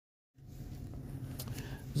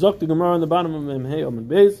Zok the Gemara on the bottom of Memhei Amud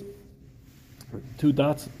Beis, 2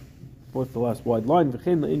 dots, fourth to last wide line.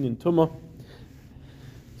 V'chein le'inyan tumah.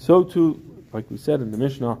 So too, like we said in the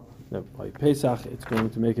Mishnah, that by Pesach it's going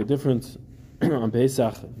to make a difference. On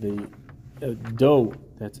Pesach, the dough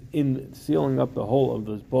that's sealing up the whole of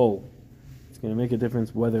this bowl, it's going to make a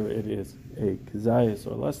difference whether it is a kazayas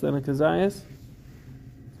or less than a kazayas.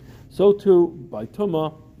 So too, by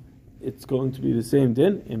tumah, it's going to be the same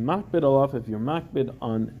din. In makbid alaf, if you're makbid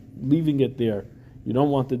on leaving it there, you don't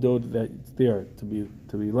want the dough that's there to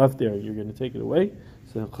be left there, you're going to take it away.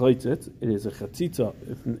 So chaytzit, it is a chatzitza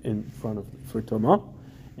in front of for tumah,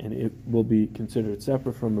 and it will be considered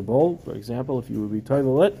separate from the bowl. For example, if you would be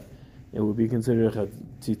toivel it would be considered a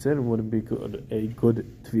chatzitza and wouldn't be a good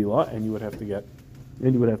tefillah, and you would have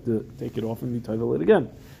to take it off and be toivel it again.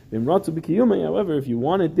 However, if you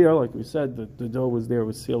want it there, like we said, the dough was there,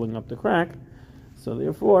 was sealing up the crack, so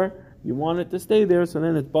therefore you want it to stay there, so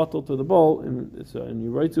then it's bottled to the bowl, and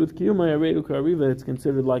you write with kiyumay aredu kariva, it's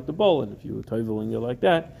considered like the bowl, and if you were toiveling it like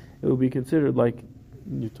that, it would be considered like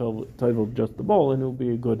you toiveled just the bowl, and it would be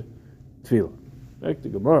a good tefillah. Back to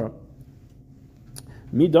Gemara.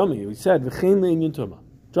 Midami, we said v'chein le'inyan tumah.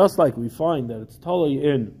 Just like we find that it's totally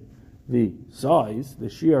in the size, the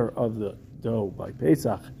shear of the dough by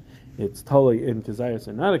Pesach, it's totally in kazayas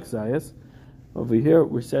and not kazayas. Over here,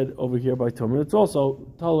 we said over here by Tumah, it's also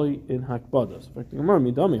totally in hakbadas. What's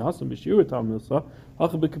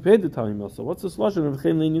this lashon of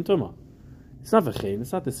chen le'inyan tumah? It's not v'chein.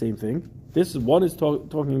 It's not the same thing. This one is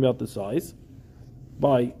talking about the size.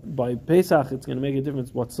 By Pesach, it's going to make a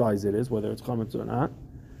difference what size it is, whether it's chametz or not,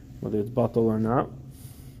 whether it's batal or not.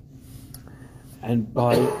 And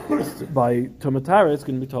by Tumatara, it's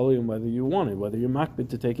going to be totally on whether you want it, whether you're makbid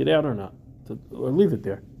to take it out or not, or leave it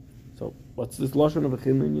there. So, what's this lashon of a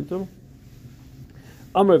chen le'inyan tumah?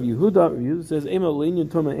 Amar of Yehuda says, Ema le'inyan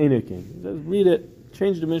tumah einakin. He says, read it,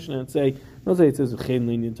 change the Mishnah and say, don't say it says chen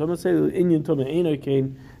le'inyan tumah, say le'inyan tumah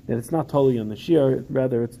einakin, that it's not totally on the shear,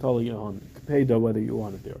 rather it's totally on kpeda, whether you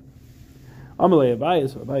want it there. Amar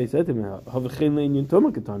le'abayis, Abayis said to him, have chen le'inyan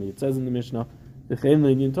tumah katani. It says in the Mishnah, the chen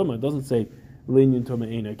le'inyan tumah. It doesn't say le'inyan tumah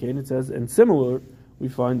einakin. It says, and similar, we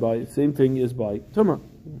find by, same thing is by tumah.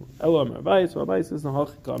 Elam Abayis, Abayis says,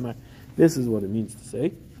 Nahach. This is what it means to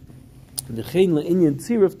say. The chen le'inyan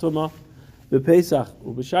tzirif tumah, the Pesach,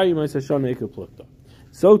 u'b'shari ma'aseh shana ekel plukta.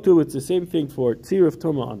 So too, it's the same thing for tzirif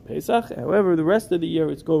tumah on Pesach. However, the rest of the year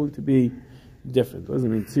it's going to be different. What does it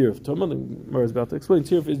mean tzirif tumah? The Gemara is about to explain.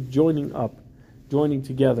 Tzirif is joining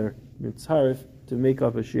together mitzarif to make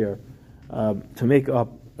up a share, to make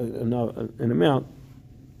up an amount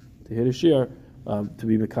to hit a share to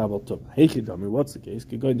be mekabel tumah. Heichidami, what's the case?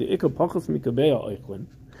 Going to ikka pachas mikabeya oichlin.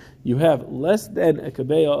 You have less than a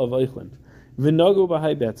kabeya of oichlin. V'nagu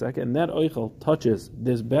b'hai betzak, and that oichel touches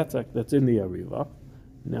this betzak that's in the ariva.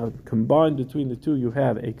 Now, combined between the two, you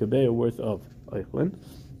have a kabeya worth of oichlin.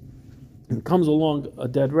 And comes along a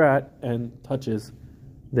dead rat and touches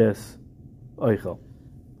this oichel.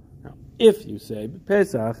 Now, if you say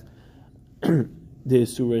Pesach, the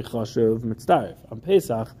surei chashav mitzdarif on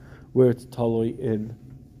Pesach, where it's totally in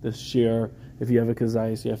the shear, if you have a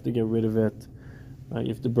kazayas, you have to get rid of it. You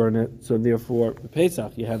have to burn it. So therefore, the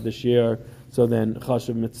Pesach, you have the shear. So then,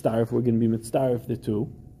 chashav mitzdarif, we're going to be mitzdarif the two.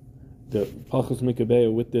 The pachos mikabeya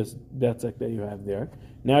with this betzak that you have there.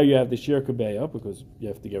 Now you have the shear kabeya, because you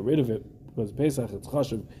have to get rid of it. Because Pesach, it's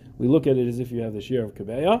chashav. We look at it as if you have the shear of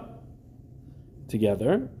kabeya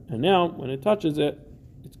together. And now, when it touches it,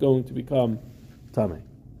 it's going to become tamei.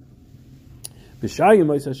 The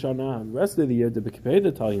rest of the year, the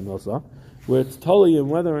Bekipeda Talim Elsa, where it's totally in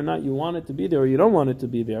whether or not you want it to be there or you don't want it to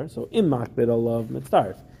be there. So, im makbid alav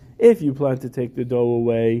mitzdarif. If you plan to take the dough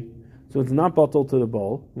away, so it's not bottled to the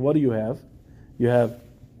bowl, what do you have? You have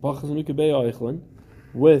bachas mikabei oichlin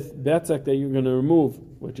with betzak that you're going to remove,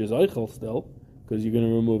 which is oichel still, because you're going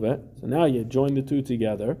to remove it. So now you join the two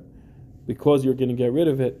together. Because you're going to get rid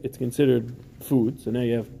of it, it's considered food. So now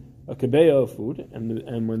you have a kabeya of food,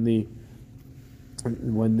 and when the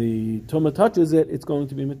tumah touches it, it's going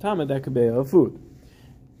to be metama that kabeya of food.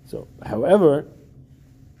 So, however,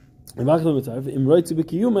 if you're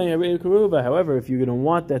going to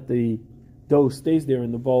want that the dough stays there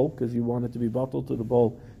in the bowl, because you want it to be bottled to the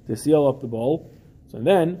bowl to seal up the bowl, so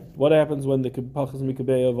then what happens when the pachas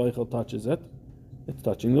mikabeya of eichel touches it? It's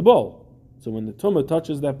touching the bowl. So when the tumah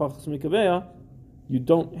touches that pachas mikabeya, you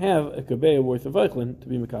don't have a kabeya worth of eichlin to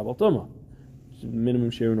be mekabel tumah. It's the minimum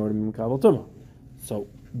share in order to be mekabel tumah. So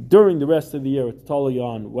during the rest of the year, it's totally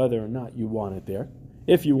on whether or not you want it there.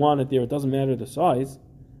 If you want it there, it doesn't matter the size.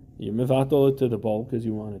 You mevatol it to the bowl because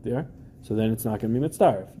you want it there. So then it's not going to be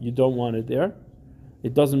mitzdarif. You don't want it there.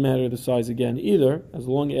 it doesn't matter the size again either, as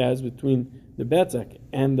long as between the betzak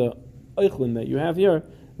and the eichlin that you have here,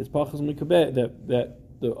 is pachas mikabeya, that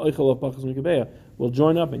the eichel of pachas mikabeya will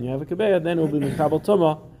join up and you have a kabeya, then it will be mikabel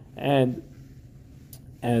tuma, and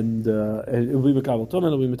it will be mikabel tuma,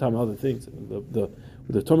 and it will be mikabel other things.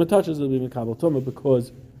 The tuma touches, it will be mikabel tuma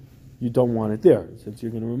because you don't want it there. Since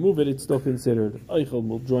you're going to remove it, it's still considered eichel,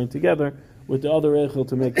 will join together with the other eichel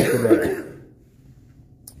to make the kabeya.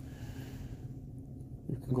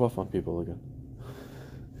 You can go off on people again.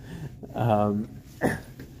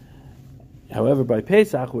 However, by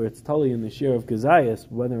Pesach, where it's totally in the share of Gazayas,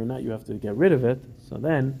 whether or not you have to get rid of it, so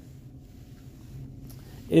then,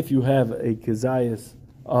 if you have a Gazayas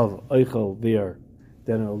of Eichel there,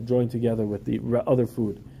 then it'll join together with the other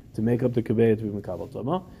food to make up the Kabeya to be Mekabel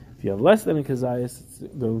Toma. If you have less than a Gazayas, it's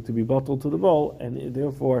going to be bottled to the bowl, and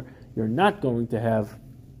therefore, you're not going to have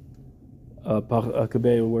a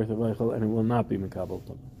Kabeya worth of Eichel, and it will not be Mekabel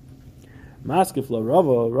Toma. Maskefla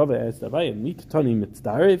Rava asked, Avaya, Miktani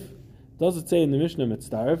Mitzdarif? Does it say in the Mishnah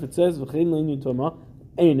Mitzdarif? It says V'chein le'inyan toma,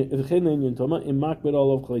 V'chein le'inyan toma, im makbid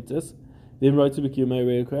all of chaytis, then right to be kiyumei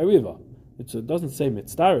re'u k'ariva. It doesn't say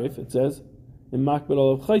Mitzdarif, it says im makbid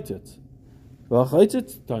all of chaytis. Well,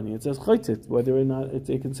 chaytis, Tani, it says chaytis, whether or not it's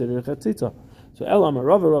considered a chatzitza. So El Amar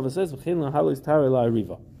Rava says V'chein le'halis tare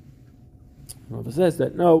la'ariva. Rava says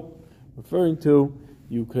that no, referring to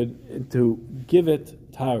you could to give it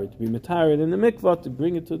tara, to be matarid in the mikvah, to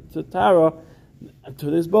bring it to tara,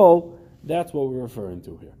 to this bowl. That's what we're referring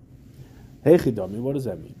to here. Hey chidami, what does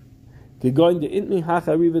that mean? Going to intni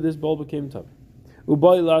hachariva, this bowl became tummy.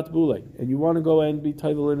 Ubai lat bulei, and you want to go and be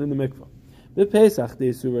titled in the mikvah. The Pesach, the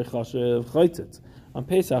isur chashav chaytzitz. On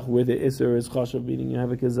Pesach, where the isur is chashav, meaning you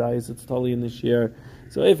have a kazayis, it's totally in the share.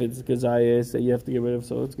 So if it's a kazayis that you have to get rid of,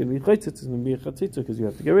 so it's going to be chaytzitz, it's going to be a chatzitza because you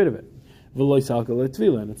have to get rid of it. V'loy salka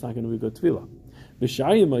le'tvila, and it's not going to be good tvila.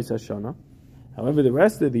 V'shayim hashana. However, the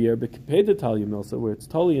rest of the year, b'kepeda talya milsa, where it's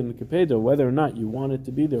totally in the kepeda, whether or not you want it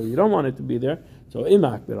to be there or you don't want it to be there, so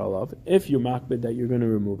imakbid alav, if you're makbid that you're going to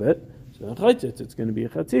remove it, so then chaytzitz, it's going to be a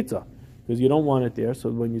chatzitza, because you don't want it there, so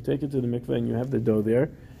when you take it to the mikveh and you have the dough there,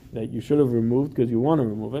 that you should have removed because you want to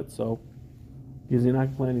remove it, so, because you're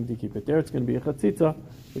not planning to keep it there, it's going to be a chatzitza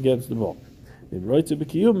against the bowl.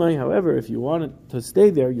 However, if you want it to stay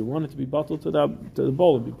there, you want it to be bottled to the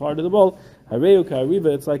bowl, and be part of the bowl, hareu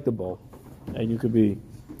ka'ariva, it's like the bowl. And you could be,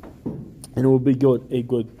 and it will be a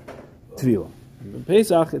good tefillah. In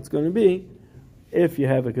Pesach, it's going to be, if you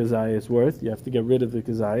have a kazayas worth, you have to get rid of the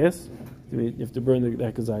kazayas. You have to burn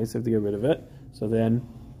that kazayas, you have to get rid of it. So then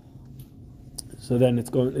it's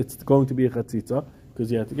going to be a chatzitza,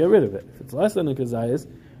 because you have to get rid of it. If it's less than a kazayas,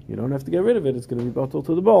 you don't have to get rid of it, it's going to be bottled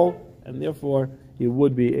to the bowl, and therefore it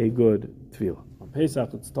would be a good tefillah. On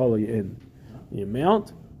Pesach, it's totally in the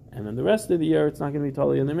amount, and then the rest of the year, it's not going to be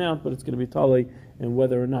totally in the amount, but it's going to be totally in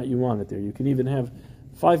whether or not you want it there. You can even have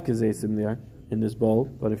 5 kazayas in there, in this bowl,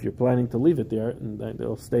 but if you're planning to leave it there, and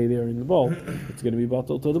they'll stay there in the bowl, it's going to be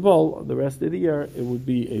bottled to the bowl. The rest of the year, it would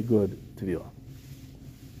be a good tefillah.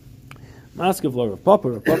 Maskevla Rav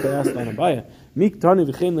Papa asked on Abaya, Mik tani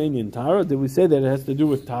v'chein le'inyan tara. Did we say that it has to do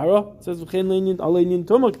with tara? It says v'chein le'inyan ale'inyan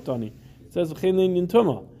tuma tani. It says v'chein le'inyan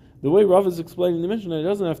tuma. The way Rav is explaining the Mishnah, it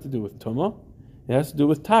doesn't have to do with tuma. It has to do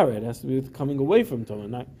with tara. It has to do with coming away from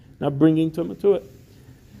tuma, not bringing tuma to it.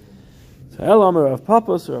 So El Amar Rav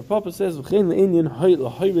Papa, so Rav Papa says v'chein le'inyan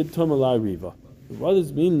ha'yrid tuma la'ariva. What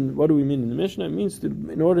do we mean in the Mishnah? It means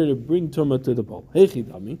in order to bring tuma to the bowl.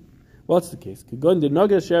 Heichidami. What's the case? A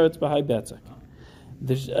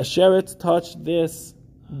sheretz touched this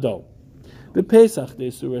dough. The Pesach,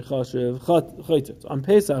 on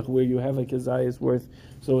Pesach, where you have a kazayas worth,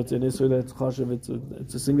 so it's an isur that's chashav,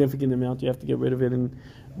 it's a significant amount, you have to get rid of it and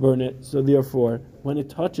burn it. So therefore, when it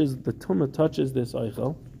touches, the tumah touches this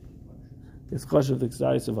eichel, this chashav, the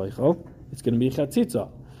kazayas of eichel, it's going to be chatzitza.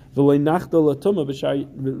 And tumah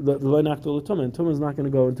is not going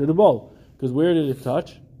to go into the bowl. Because where did it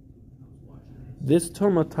touch? This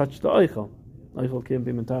tumah touched the eichel. Eichel can't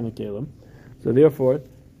be mentana kelim. So therefore,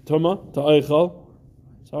 tumah to eichel,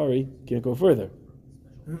 can't go further.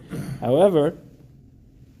 However,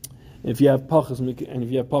 if you have pachas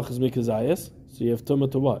mikazayas, so you have tumah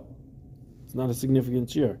to what? It's not a significant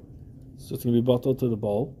shear. So it's going to be bottled to the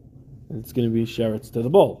bowl, and it's going to be sheretz to the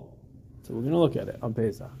bowl. So we're going to look at it on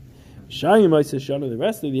Pesach. Shayim Shana, the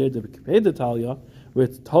rest of the year, the Kepeda Talia, where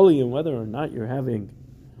it's totally in whether or not you're having,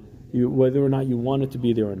 whether or not you want it to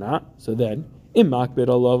be there or not. So then, in makbid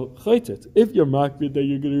alav chaytzitz, if you're makbid that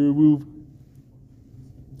you're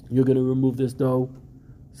going to remove this dough,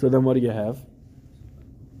 so then what do you have?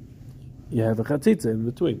 You have a chatzitza in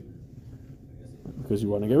between, because you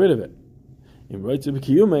want to get rid of it.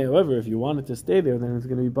 However, if you want it to stay there, then it's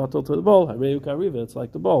going to be batal to the bowl. It's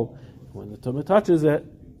like the bowl. When the tumah touches it,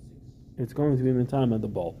 it's going to be mitam at the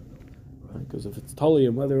bowl. Because if it's totally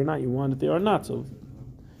and whether or not you want it there or not, so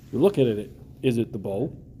you look at it, is it the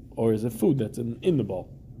bowl or is it food that's in the bowl?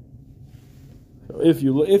 So if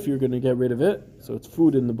you're going to get rid of it, so it's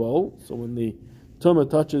food in the bowl. So when the tumah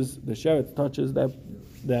touches the sheretz touches that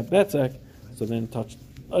betzek, so then it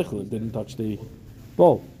didn't touch the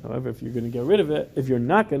bowl. However, if you're going to get rid of it, if you're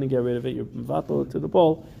not going to get rid of it, you're mevatel to the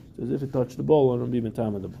bowl. So as if it touched the bowl, it'll be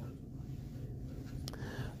mitam of the bowl.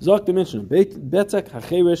 Zok the Mishnah, betzek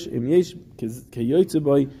hacheresh im yesh keyotze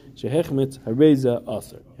boy shehechmetz hareza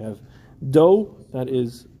aser. You have dough that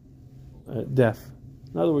is deaf.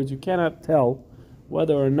 In other words, you cannot tell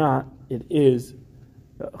whether or not it is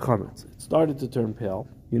chametz. It started to turn pale.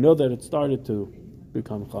 You know that it started to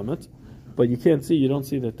become chametz, but you can't see. You don't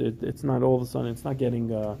see that it's not all of a sudden. It's not getting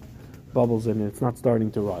bubbles in it. It's not starting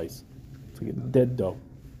to rise. It's like a dead dough.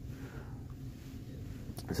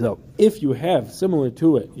 So if you have, similar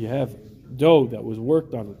to it, you have dough that was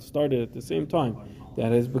worked on, it started at the same time,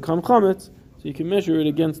 that has become chametz, so you can measure it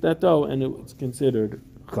against that dough and it's considered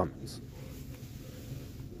chametz.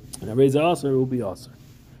 And a reza aser will be aser,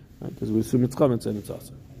 right? Because we assume it's chametz and it's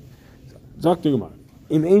aser. Zok to Gemara.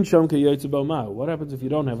 Im ein sham keyotze bo ma'u. What happens if you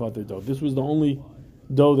don't have other dough? This was the only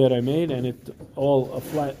dough that I made and it's all a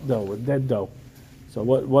flat dough, a dead dough. So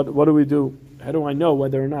what do we do? How do I know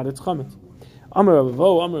whether or not it's chametz? Amar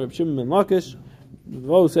Avo, Amar Reb Shimon ben Lakish,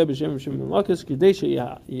 Avo said b'Shem Shimon ben Lakish, Kedei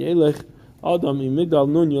yelech Adam in Migdal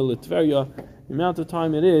Nunya leTveria. The amount of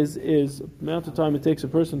time it is the amount of time it takes a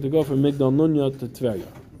person to go from Migdal Nunya to Tveria.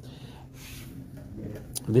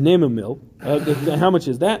 The name of mill. How much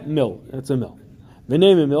is that? Mill. That's a mill. The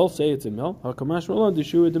name of mill. Say it's a mill. Hakamash Malon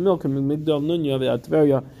Deshua the mill coming Migdal Nunya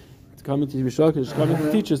ve'Tveria. It's coming to Bishak. It's coming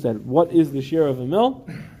to teach us that what is the share of a mill?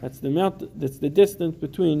 That's the amount. That's the distance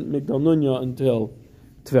between Migdal Nunya until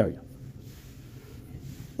Tveria.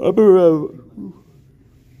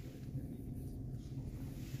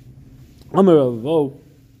 Amar Avo,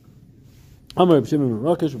 Amar Shimon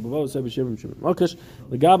ben Lakish, Avo said Shimon ben Lakish,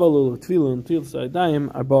 Legabal Tefillah and Tefillah Sadayim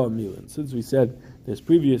Arba Milan. Since we said this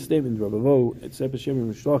previous statement, Rabbi Avo, it's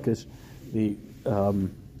Shimon ben Lakish, the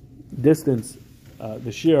distance,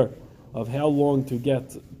 the share of how long to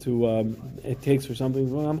get to it takes for something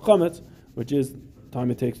to become chametz, which is time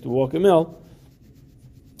it takes to walk a mill.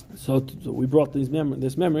 So we brought this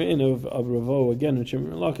memory in of Ravo again in Shimon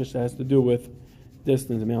ben Lakish that has to do with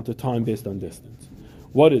distance, amount of time based on distance.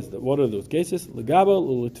 What is that? What are those cases? Legaba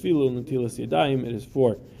l'tefila l'netilas yadayim. It is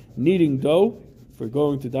for kneading dough, for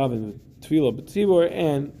going to daven tefila b'tzibur,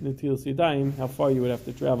 and netilas yadayim, how far you would have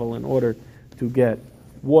to travel in order to get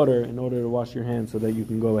water, in order to wash your hands, so that you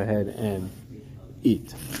can go ahead and eat.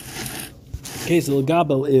 The case of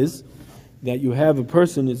legabel is that you have a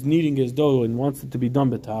person is kneading his dough and wants it to be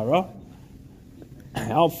done b'tara.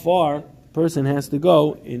 How far a person has to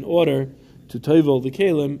go in order to toivel the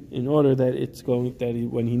kelim, in order that it's going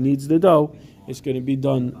when he needs the dough, it's going to be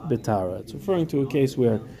done b'tara. It's referring to a case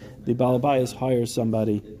where the balabayas hires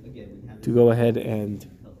somebody to go ahead and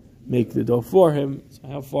make the dough for him. So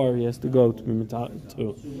how far he has to go to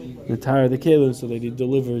retire the kelim, so that he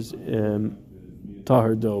delivers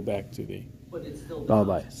tahar dough back to the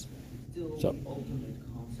balabayas. So,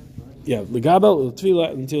 yeah, legabel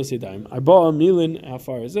l'tefila until sedayim. Arba milin. How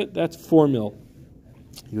far is it? That's 4 mil.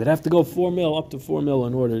 You would have to go 4 mil, up to 4 mil,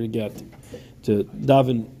 in order to get to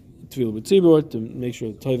daven tefila b'tzibur, to make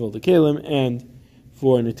sure to toivel the kelim, and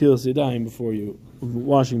for netilas yadayim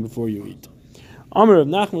washing before you eat. Amar of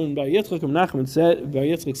Nachman Bar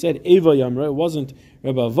Yitzchak said, Eva Yamra. It wasn't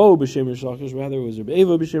Rabbi Avo b'Shem Rishlakish, rather it was Rabbi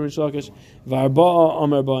Eva b'Shem Rishlakish. V'arba'a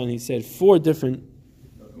Amar Ba, and he said 4 different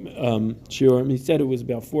shiurim. He said it was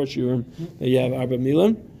about 4 shiurim that you have arba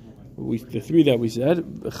milan. The 3 that we said,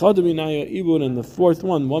 and the 4th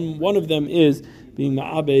one of them is being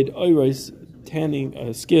ma'abed oiros,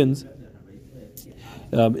 tanning skins,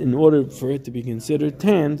 in order for it to be considered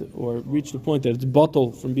tanned or reach the point that it's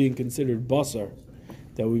bottled from being considered basar,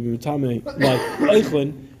 that would be tame like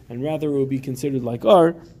eichlin, and rather it would be considered like ar,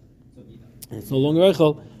 and it's no longer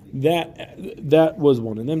eichel. That was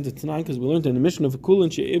one of them. The Tanai, because we learned in the mission of kulin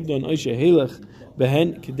she'ibdon oishe helech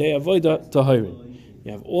behen kedei avoda tahirin.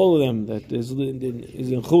 You have all of them that is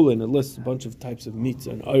in Chulin. It lists a bunch of types of meats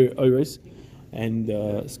and oiris,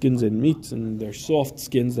 and skins and meats, and they're soft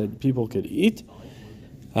skins that people could eat.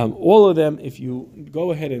 All of them, if you go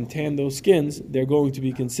ahead and tan those skins, they're going to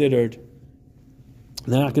be considered,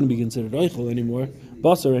 they're not going to be considered eichel anymore,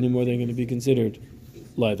 basar anymore, they're going to be considered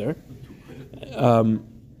leather.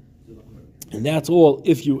 And that's all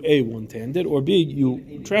if you A, one-tanned it, or B,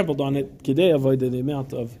 you trampled on it, kidei avoida, the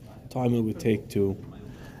amount of time it would take to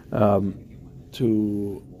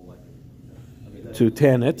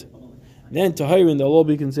tan it. Then tahirin, they'll all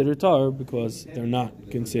be considered tar because they're not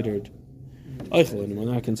considered eichel anymore.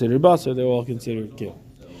 They're not considered basar. They're all considered kil.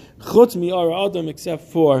 Chutz mi'ara adam, except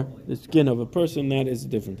for the skin of a person, that is a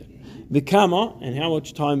different thing. The kama, and how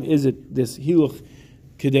much time is it? This hiluch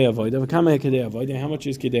kidei avoda. The kama kidei avoda. How much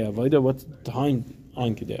is kidei avoda? What's the time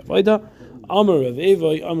on kidei avoda? Amar of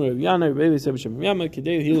Evoi, Amar of Yana, Rabbi Seba Shem Yama,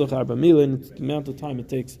 kidei hiluch arba milin. It's the amount of time it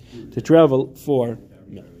takes to travel 4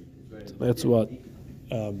 mil. So that's what.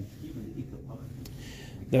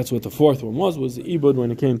 That's what the fourth one was the ibud when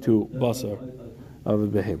it came to basar of a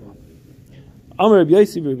behema. Amar Rabbi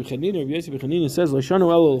Yossi B'Chanina says, L'shanu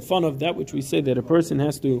el fun of that which we say that a person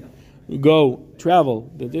has to go travel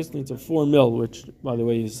the distance of 4 mil, which by the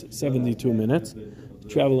way is 72 minutes.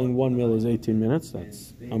 Traveling 1 mil is 18 minutes.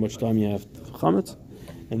 That's how much time you have to chametz,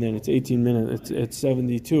 and then it's 18 minutes. It's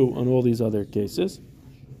 72 on all these other cases.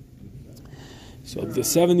 So the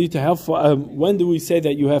 70 to how far? When do we say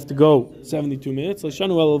that you have to go 72 minutes?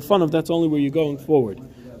 L'shanu el fun of that's only where you're going forward.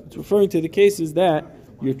 It's referring to the cases that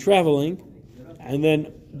you're traveling, and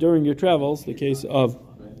then during your travels, the case of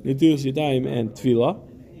Netilas Yadayim and Tefillah.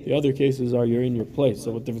 The other cases are you're in your place.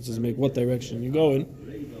 So what difference does it make what direction you go in?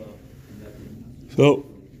 So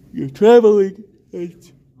you're traveling.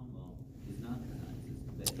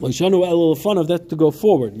 L'shanu el fun of that to go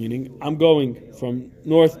forward, meaning I'm going from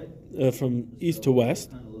from east to west,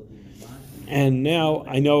 and now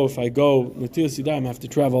I know if I go Netilas Yadayim, I have to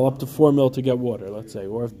travel up to 4 mil to get water, let's say,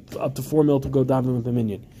 or up to 4 mil to go daven with the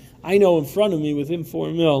minyan. I know in front of me, within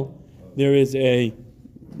 4 mil, there is a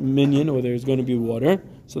minyan, or there's going to be water,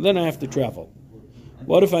 so then I have to travel.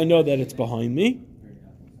 What if I know that it's behind me?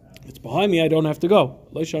 If it's behind me, I don't have to go.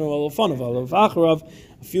 But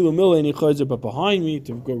behind me,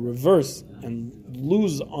 to go reverse and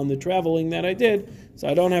lose on the traveling that I did, so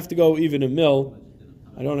I don't have to go even a mil.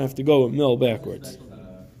 I don't have to go a mil backwards.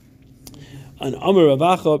 An Amar Rav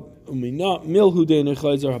Acha, mil hudei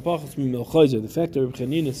nechayzer hapachas mi mil chayzer. The fact that Reb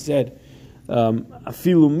Chanina said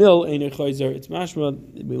afilu mil ein chayzer, it's mashma.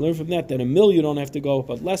 We learn from that a mil you don't have to go,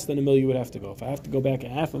 but less than a mil you would have to go. If I have to go back a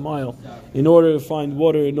half a mile in order to find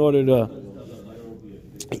water, in order to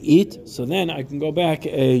eat, so then I can go back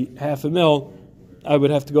a half a mil. I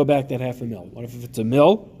would have to go back that half a mil. What if it's a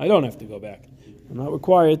mil? I don't have to go back. I'm not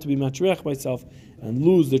required to be matrech myself and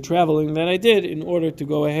lose the traveling that I did in order to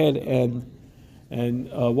go ahead and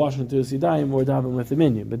wash into the Sidayim or daven with the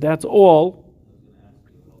minyan. But that's all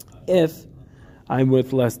if I'm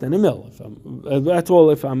with less than a mil. That's all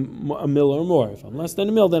if I'm a mil or more. If I'm less than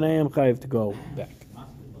a mil, then I am chayiv to go back.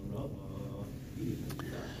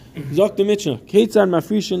 Zok the Mishnah, Keitzan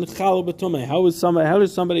mafrishin chala b'tumah. How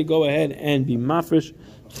does somebody go ahead and be mafresh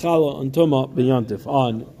chala on tumah b'yontif,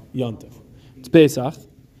 on yontif? It's Pesach.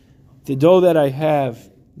 The dough that I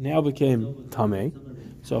have now became tameh.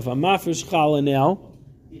 So if I'm mafresh chala now,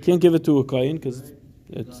 can't give it to a kohen because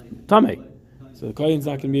it's tameh. So the kohen's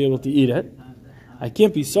not going to be able to eat it. I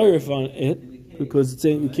can't be sorif on it because it's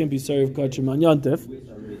saying you can't be sorif kachim on yontif.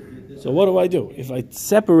 So what do? If I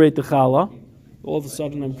separate the chala, all of a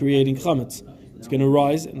sudden I'm creating chametz. It's going to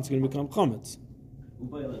rise and it's going to become chametz.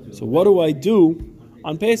 So what do I do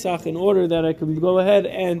on Pesach in order that I can go ahead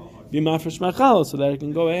and be mafresh my challah, so that I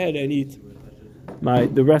can go ahead and eat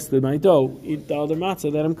the rest of my dough, eat the other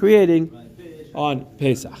matzah that I'm creating on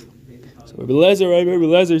Pesach? So Rabbi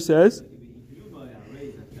Lezer says,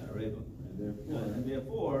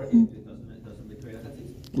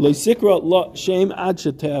 Lo sikra lo shem ad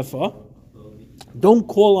shetefa. Don't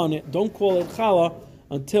call it challah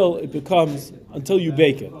until you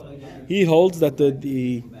bake it. He holds that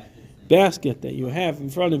the basket that you have in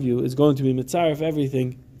front of you is going to be mitzaref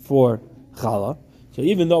everything for challah. So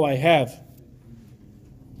even though I have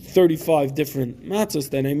 35 different matzahs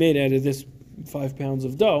that I made out of this 5 pounds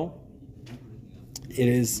of dough, it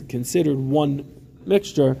is considered one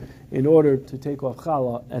mixture in order to take off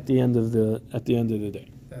challah at the end of the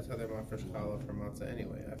day. That's how they're mafresh challah for matzah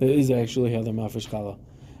anyway. That is actually how they're mafresh challah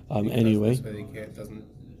anyway. This way it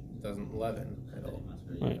doesn't leaven at all.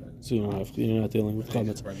 Right. So you're not dealing with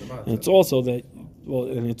chametz. And it's also that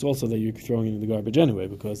you're throwing it in the garbage anyway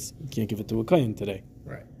because you can't give it to a kohen today.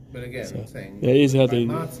 Right. But again, I'm saying that is how they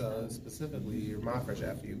matzah specifically you're mafresh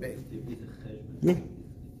after you bake. Yeah.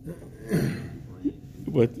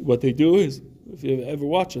 What they do is, if you ever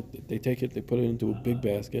watch it, they take it, they put it into a big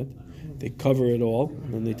basket, they cover it all,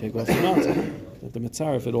 and then they take off the matzah. Let the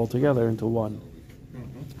mitzaref it all together into one.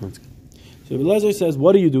 Mm-hmm. So Lezer says,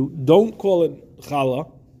 what do? Don't call it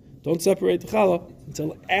challah Don't separate the challah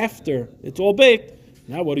until after it's all baked.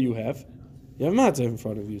 Now what do you have? You have matzah in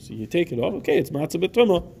front of you, so you take it off. Okay, it's matzah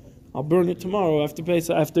b'tumah. I'll burn it tomorrow after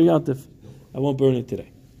Pesach, after Yantif. I won't burn it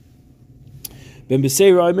today. Ben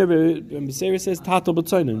Beseira, I remember Ben Beseira says tato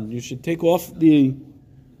b'tzainin. You should take off the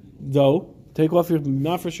dough, take off your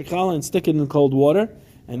mafresh challah and stick it in cold water,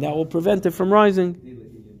 and that will prevent it from rising.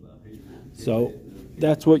 So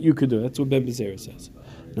that's what you could do. That's what Ben Beseira says.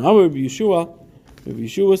 Now Rabbi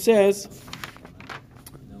Yeshua says,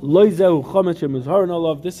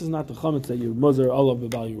 this is not the chametz that you muzar olav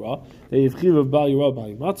b'bal yirah. They have chiv of bal yirah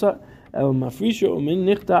bal matzah. El mafrisha umin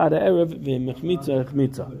nichta ad erev v'mechmitza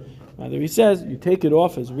echmitza. Rather, he says you take it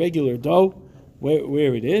off as regular dough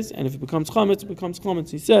where it is, and if it becomes chametz, it becomes chametz.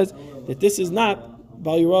 He says that this is not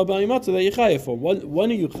bal yirah bal matzah that you chayiv for. When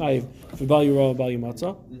are you chayiv for bal yirah bal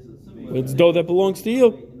matzah? It's dough that belongs to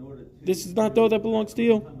you. This is not dough that belongs to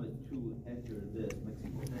you.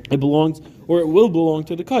 It belongs, or it will belong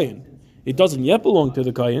to the kohen. It doesn't yet belong to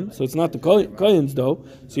the kohen, so it's not the kohen's dough.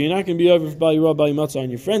 So you're not going to be over by your matzah on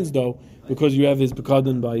your friend's dough because you have his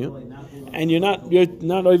bekadin by you, and you're not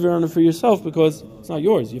over on it for yourself because it's not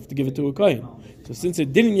yours. You have to give it to a kohen. So since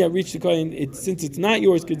it didn't yet reach the kohen, since it's not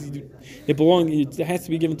yours because it has to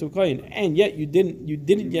be given to a kohen, and yet you didn't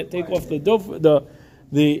yet take off the dough.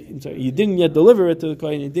 You didn't yet deliver it to the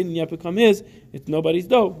kohen. It didn't yet become his. It's nobody's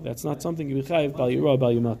dough. That's not something you chayiv bal yirah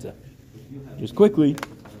bal matzah. Just quickly,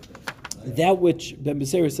 that which Ben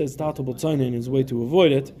Beseira says tato b'tzainin is a way to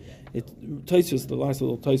avoid it. Tosfos, the last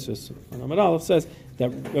little Tosfos on Amud Aleph says that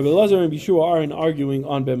Rabbi Elazar and Yeshua are arguing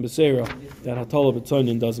on Ben Beseira that hatala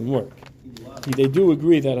b'tzainin doesn't work. They do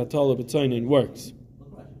agree that hatala b'tzainin works,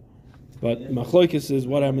 but machlokes is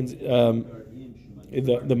what happens. The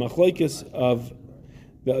machlokes of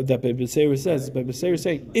that Ben Beseira says, Ben Beseira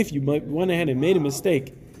saying, if you went ahead and made a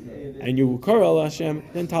mistake and you kar al Hashem,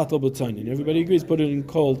 then tatal b'tzainin. Everybody agrees, put it in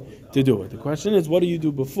cold to do it. The question is, what do you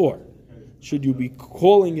do before? Should you be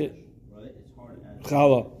calling it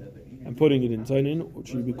challah and putting it in tzainin, or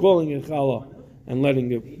should you be calling it challah and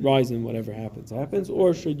letting it rise and whatever happens,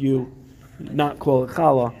 or should you not call it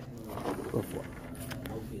challah before?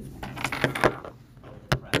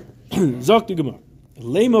 Zok the Gemara.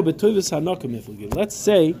 Let's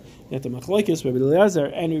say that the machlokes Rabbi Eliezer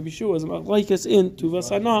and Rabbi Yeshua is machlokes in tuvas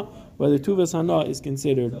hana, whether tuvas hana is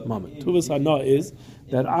considered mammon. Tuvas hana is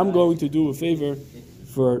that I'm going to do a favor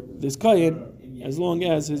for this kohen as long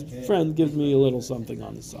as his friend gives me a little something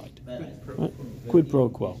on the side. Right? Quid pro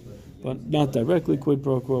quo. But not directly quid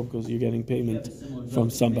pro quo because you're getting payment from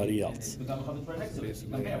somebody else.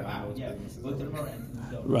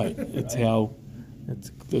 Right. It's how...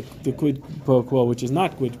 It's the quid pro quo, which is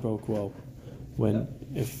not quid pro quo,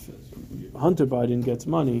 if Hunter Biden gets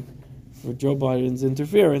money for Joe Biden's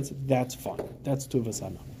interference, that's fine. That's tuvas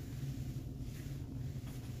hana.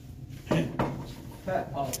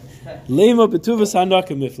 Lema betuvas hana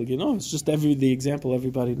k'miflagi. No, it's just the example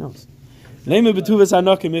everybody knows. Lema betuvas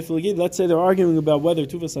hana k'miflagi. Let's say they're arguing about whether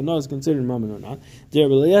tuvas hana is considered mammon or not. Der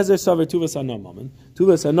Eliezer saver tuvas hana mammon.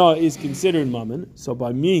 Tuvas hana is considered mammon. So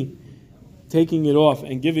by me taking it off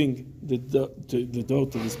and giving the dough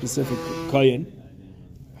to the specific kohen,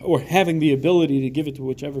 or having the ability to give it to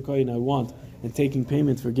whichever kohen I want, and taking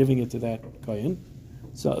payment for giving it to that kohen,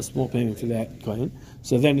 so a small payment for that kohen,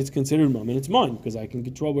 so then it's considered mammon. It's mine because I can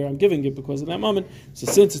control where I'm giving it because of that mammon. So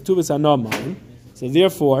since it's tuvas hana mine, so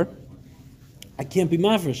therefore I can't be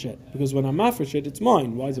mafresh it because when I'm mafresh it, it's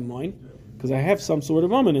mine. Why is it mine? Because I have some sort of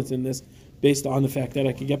mammon in this, based on the fact that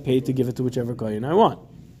I can get paid to give it to whichever kohen I want.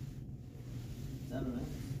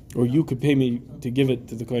 Or you could pay me to give it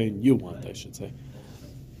to the kohen you want, I should say.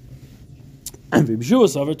 And Yeshua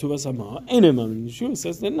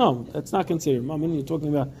says that no, that's not considered mammon. You're talking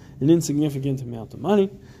about an insignificant amount of money.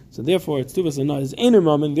 So therefore, it's tuvas hana is einer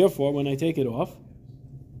mammon. Therefore, when I take it off,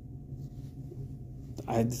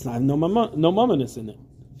 I have no mammonis in it.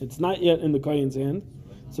 It's not yet in the kohen's hand,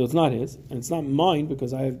 so it's not his, and it's not mine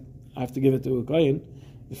because I have to give it to a kohen.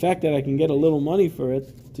 The fact that I can get a little money for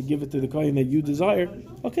it to give it to the kohen that you desire,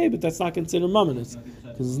 okay, but that's not considered mammonis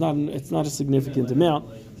because it's not a significant amount.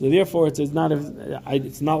 So therefore, it's not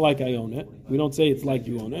like I own it. We don't say it's like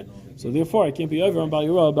you own it. So therefore, I can't be over on bal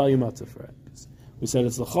yirah bal matzah for it. We said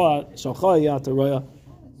it's shalcha yata roya.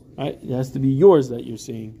 Right? It has to be yours that you're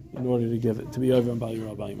seeing in order to give it to be over on bal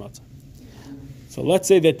yirah bal matzah. So let's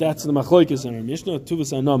say that's the machlokes in our Mishnah,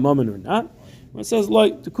 tuvas hana mammon or not. When it says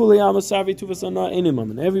like to kuli amasavi tuvas hana any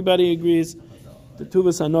mammon, everybody agrees the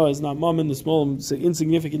tuvas hana is not mammon. The small,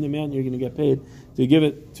 insignificant amount you're going to get paid to give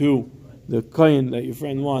it to the kohen that your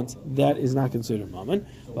friend wants, that is not considered mammon.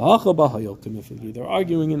 They're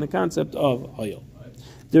arguing in the concept of hayil.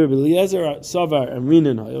 The Rabbi Eliezer Savar and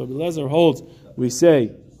Rinin Hayel. Rabbi Eliezer holds, we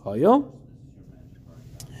say Hayel.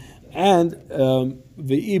 And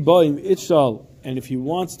the Ibaim Itchal, and if he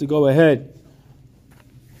wants to go ahead,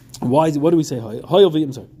 what do we say? Hayel,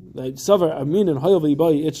 I'm sorry. Savar Amin and Hayel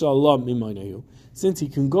v'Ibai Itchal Allah mimaynayu. Since he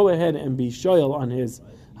can go ahead and be shoyel on his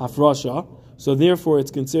hafrasha, so therefore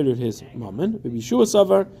it's considered his mammon. Rabbi Yeshua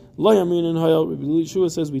Savar Lo Yamin and Hayel. Rabbi Yeshua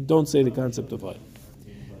says we don't say the concept of Hayel.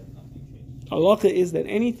 Halacha is that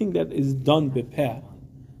anything that is done bepeh,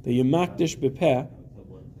 the yamakdish bepeh,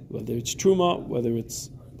 whether it's truma, whether it's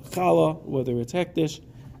chala, whether it's hektish,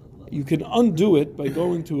 you can undo it by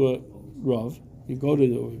going to a rav. You go to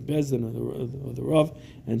the bezdin or the rav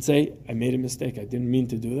and say, I made a mistake, I didn't mean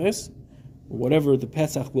to do this, or whatever the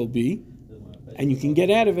pesach will be, and you can get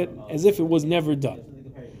out of it as if it was never done.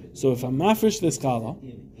 So if I'm mafresh this chala,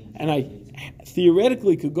 and I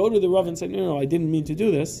theoretically could go to the rav and say, no, I didn't mean to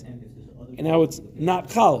do this, and now it's not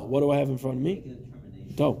chala, what do I have in front of me?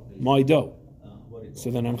 Dough, my dough. So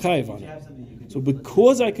then I'm chayiv on it. So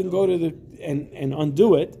because I can go to the and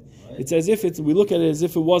undo it, it's as if we look at it as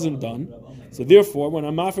if it wasn't done. So therefore, when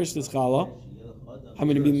I'm mafresh this challah, I'm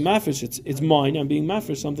going to be mafresh. It's mine. I'm being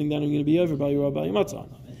mafresh something that I'm going to be over by your Rabbi Matzah.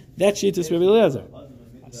 That sheet is Rabbi Eliezer.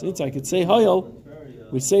 Since I could say hayel,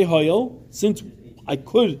 we say hayel. Since I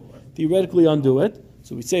could theoretically undo it,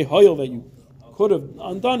 so we say hayel that you could have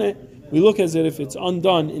undone it. We look as if it's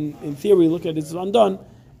undone. In theory, look at it's undone,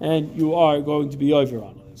 and you are going to be over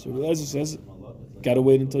on it. So Rabbi Eliezer says, got to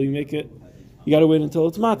wait until you make it. You got to wait until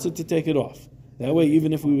it's matzah to take it off. That way,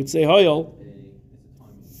 even if we would say hayel,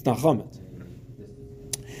 it's not chametz.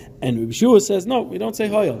 And Rabbi Yeshua says, no, we don't say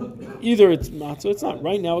hayel. Either it's matzah, it's not.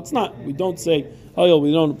 Right now, it's not. We don't say hayel.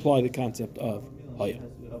 We don't apply the concept of hayel.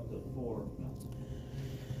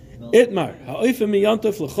 Itmar ha'oifim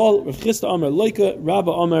miyantif l'chol. Rav Chisda Amar loika.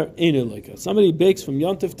 Rabba Amar einu loika. Somebody bakes from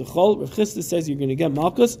yantif to chol. Rav Chisda says you're going to get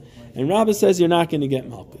malchus, and Rabba says you're not going to get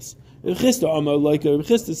malchus. Rav Chisda Amar loika. Rav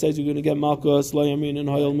Chisda says you're going to get malchus. Lo yamin and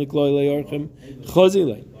hayel mikloi le'orchim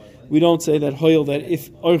chazilei. We don't say that hayel, that if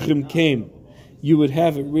orchim came, you would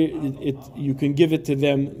have it. You can give it to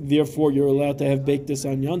them. Therefore, you're allowed to have baked this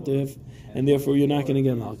on yantif, and therefore you're not going to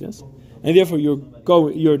get malchus, and therefore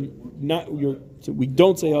so we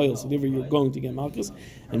don't say hayel, so therefore you're going to get malchus.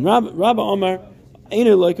 And Rabba Amar,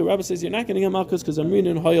 Rabba says you're not going to get malchus because I'm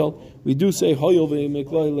reading hayel. We do say hayel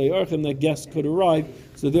ve'mekloi le'orchim, that guests could arrive,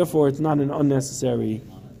 so therefore it's not an unnecessary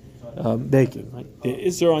baking. Right? The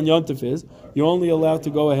Isser on Yontif is you're only allowed to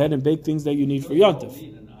go ahead and bake things that you need for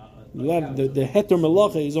Yontif. The heter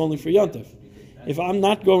melacha is only for Yontif. If I'm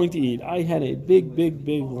not going to eat, I had a big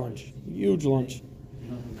lunch, huge lunch.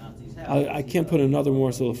 I can't put another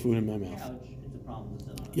morsel of food in my mouth.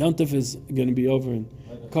 Yontif is going to be over in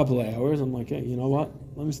a couple of hours. I'm like, hey, you know what?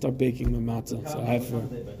 Let me start baking the matzah so I have for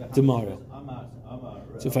tomorrow.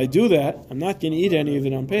 So if I do that, I'm not going to eat any of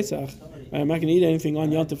it on Pesach. I'm not going to eat anything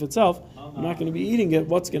on Yontif itself. I'm not going to be eating it.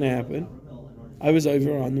 What's going to happen? I was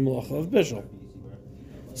over on the melacha of Bishul.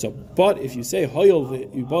 So, but if you say hayel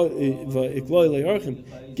v'ikloi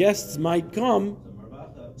le'orchim, guests might come.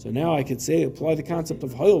 So now I could say apply the concept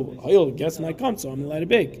of hayel. Hayel, guests might come, so I'm allowed to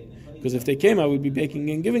bake. Because if they came, I would be baking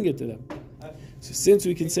and giving it to them. So since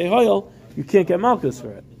we can say hayel, you can't get malchus for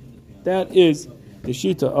it. That is the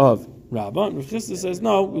shita of Rabbah. And Rav Chisda says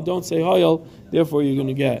no, we don't say hayel. Therefore, you're going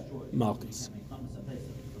to get malchus.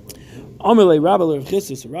 Amalei Rabbah Rav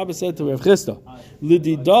Chisda. So Rabbah said to Rav Chisda,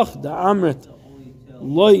 "Lididach da amrit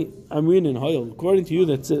loy amrin in hayel." According to you,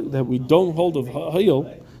 that we don't hold of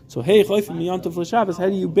hayel. So hey, chayfim yantif l'Shabbos. How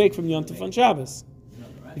do you bake from yantif on Shabbos?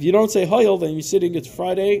 If you don't say hayel, then you're sitting. It's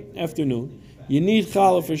Friday afternoon. You need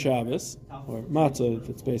challah for Shabbos or matzah if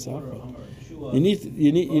it's Pesach. You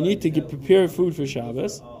need to prepare food for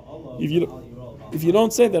Shabbos. If you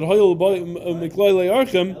don't say that hayel mikloi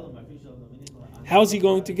le'orchim, how's he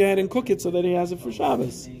going to go ahead and cook it so that he has it for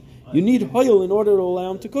Shabbos? You need hayel in order to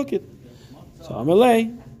allow him to cook it. So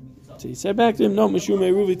Amalei, so he said back to him, no, Mishum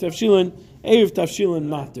Eruvi Tafshilin, Erev Tafshilin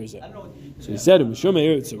matters it. So he said, Mishum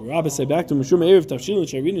Erev, so Rabbi said back to him, Mishum Erev Tafshilin,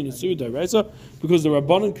 Sharin in Isur Dairaisa, because the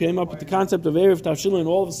Rabbanon came up with the concept of Erev Tafshilin, and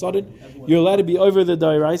all of a sudden, you're allowed to be over the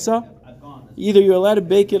Dairaisa. Either you're allowed to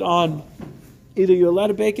bake it or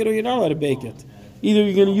you're not allowed to bake it. Either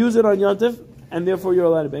you're going to use it on Yontif, and therefore you're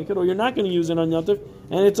allowed to bake it, or you're not going to use it on Yontif,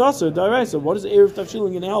 and it's also Dairaisa. What is Erev Tafshilin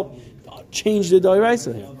going to help change the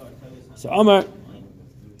Dairaisa here? So Amar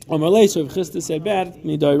Lei, so if Chisda said bad,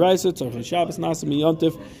 Midairaisa, Tzarchei Shabbos, Nasa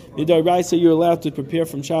Miyontif, Midairaisa, you're allowed to prepare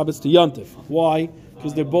from Shabbos to Yontif. Why?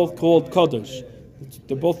 Because they're both called Kadosh.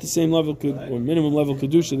 They're both the same level, or minimum level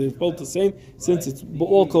Kedusha. They're both the same, since it's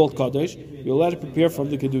all called Kadosh. You're allowed to prepare from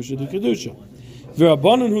the Kedusha to Kedusha. The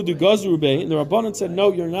Rabbanan who the Gazru Bey, and the Rabbanan said,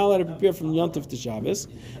 no, you're not allowed to prepare from Yom Tov to Shabbos.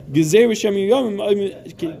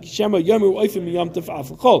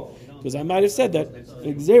 Because I might have said that,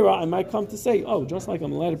 I might come to say, oh, just like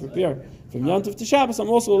I'm allowed to prepare from Yom Tov to Shabbos, I'm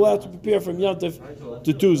also allowed to prepare from Yom Tov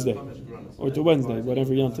to Tuesday, or to Wednesday,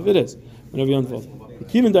 whatever Yom Tov it is, whatever Yom Tov.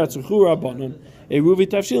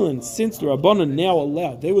 Since the Rabbanan now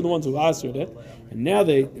allowed, they were the ones who answered it, and now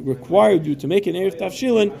they required you to make an Erev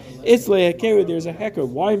Tavshilin, it's le'hekera, there's a hecker.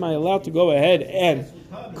 Why am I allowed to go ahead and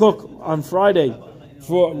cook on Friday,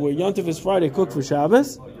 where Yom Tov is Friday, cook for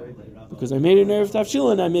Shabbos? Because I made an Erev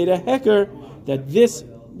Tavshilin, I made a hecker that this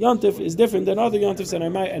Yom Tov is different than other Yom Tovs,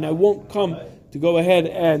 and I won't come to go ahead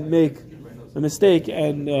and make a mistake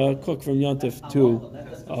and cook from Yom Tov to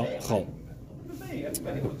Chol.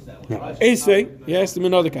 Now, Esvei, he asked him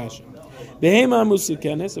another question. Behema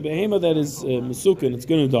musukenes, a behema that is musuken, it's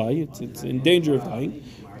going to die, it's in danger of dying.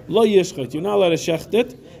 Lo yishchet, you're not allowed to shecht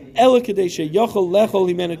it. Ela kadei sheyachol lechol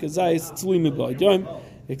himena kazayis tzli mibla yom,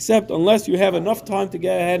 except unless you have enough time to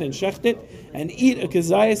get ahead and shecht it and eat a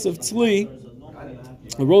kazayis of tzli,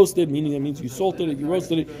 roasted, meaning that means you salted it, you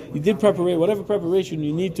roasted it, you did preparate whatever preparation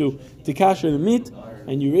you need to kasher the meat,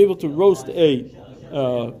 and you're able to roast a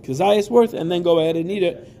kazayis worth, and then go ahead and eat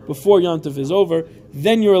it before Yom Tov is over.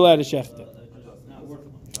 Then you're allowed to shecht it.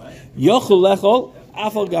 Yochel lechol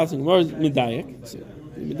afal gavsin medayek.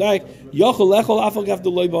 Yochel lechol afal gav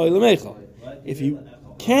deloi ba'ay lemechol. If he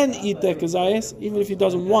can eat that kazayis, even if he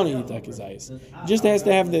doesn't want to eat that kazayis, he just has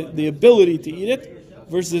to have the ability to eat it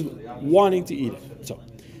versus wanting to eat it. So,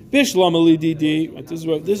 bishlam alididi.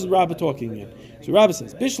 This is Rabbi talking here. So Rabbi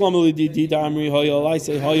says, Bishlam alididi da'amri hayol. I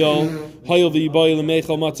say hayol v'yibayil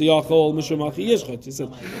lemechol matziyachol mishamachi yishchet. He said,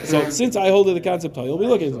 so since I hold to the concept hayol, we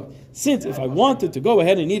look at it. Since if I wanted to go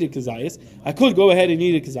ahead and eat a kazayis, I could go ahead and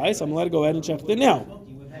eat a kazayis. I'm allowed to go ahead and shecht it now,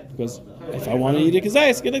 because if I want to eat a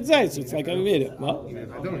kazayis, get a kazayis. So it's like I made it. Well,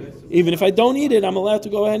 even if I don't eat it, I'm allowed to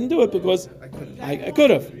go ahead and do it because I could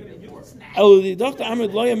have. According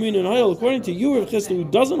to you, Rav Chisda, who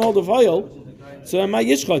doesn't hold of hayol, so am I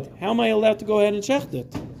yishchot? How am I allowed to go ahead and shecht it?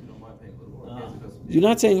 You're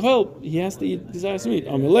not saying hayol; he has to eat kazayis meat.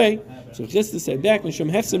 Amalei. So Chisda said back, "Mishum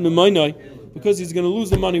hefsim b'maynai," because he's going to lose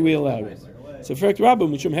the money we allow him. So for Rabbi,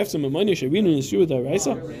 Mishum hefsim b'maynai shavinu nishu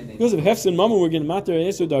daraisa. Because of hefsim mammon, we're going to matter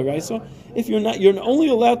esu daraisa. If you're only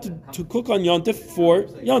allowed to cook on yontif for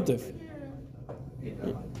yontif.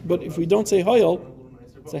 But if we don't say hayol,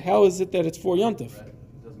 so how is it that it's for yontif?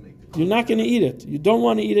 You're not going to eat it. You don't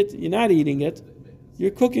want to eat it. You're not eating it.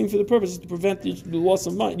 You're cooking for the purpose to prevent the loss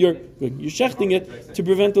of money. You're shechting it to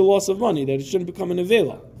prevent the loss of money, that it shouldn't become an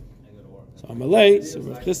avela. So Amalei, so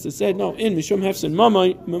Rav Chisda said, no, in Mishum Hefsin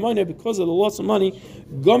Mamayne, because of the loss of money,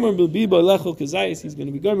 Gomer Bilbiba Lechel Kazayis, he's going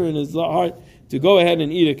to be Gomer in his heart to go ahead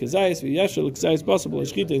and eat a Kazayis, V'yashel Kazayis Basar,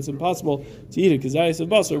 B'lashchita, it's impossible to eat a Kazayis of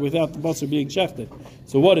Basar without the Basar being shechted.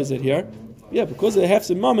 So what is it here? Yeah, because of the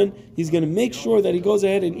Hefsin Mammon, he's going to make sure that he goes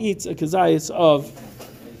ahead and eats a Kazayis of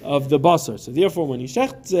the Basar. So therefore, when he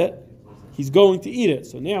shechts it, he's going to eat it.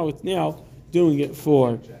 So now it's doing it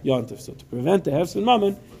for Yontif. So to prevent the Hefsin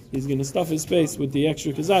Mammon, he's going to stuff his face with the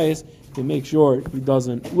extra kazayas to make sure he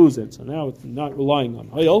doesn't lose it. So now it's not relying on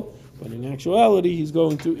hayol, but in actuality, he's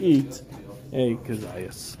going to eat a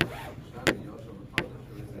kazayas.